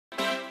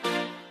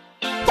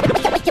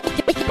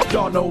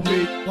y'all know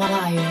me.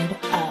 Wired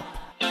up.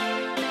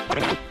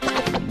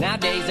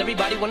 Nowadays,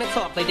 everybody wanna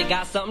talk like they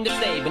got something to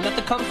say, but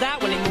nothing comes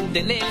out when they move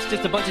their lips.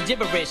 Just a bunch of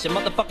gibberish, and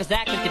motherfuckers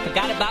act like they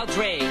forgot about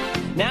Dre.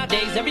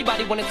 Nowadays,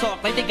 everybody wanna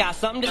talk like they got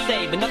something to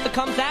say, but nothing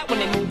comes out when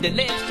they move their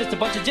lips. Just a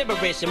bunch of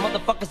gibberish, and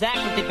motherfuckers act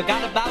like they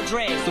forgot about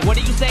Dre. So what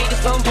do you say to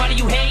somebody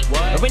you hate?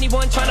 What? Or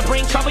anyone trying to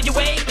bring trouble your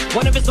way?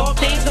 One of his old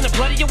things on the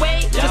blood of your way?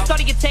 Yep. Just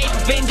study your tape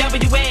of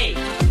NWA.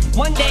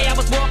 One day I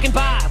was walking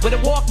by with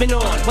a Walkman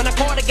on, when I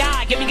caught a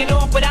guy, give me an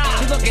awkward eye.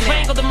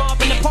 Strangled him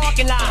off in the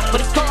parking lot, but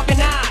it's talking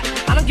hot.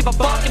 I don't give a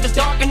fuck if it's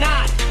dark or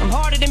not. I'm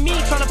harder than me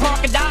trying to park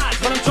a Dodge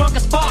when I'm drunk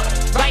as fuck,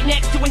 right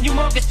next to a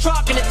humongous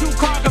truck in a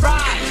 2-car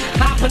garage.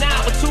 Hopping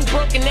out with 2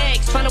 broken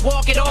legs, trying to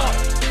walk it off.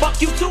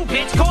 Fuck you too,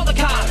 bitch, call the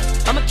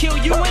cops. I'ma kill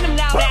you and them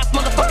loud ass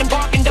motherfucking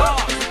barking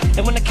dogs.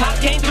 And when the cop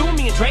came through,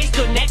 me and Dre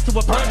stood next to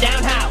a burnt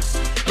down house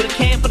with a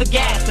can full of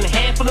gas and a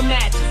handful of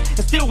matches,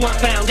 and still weren't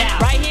found out.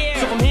 Right here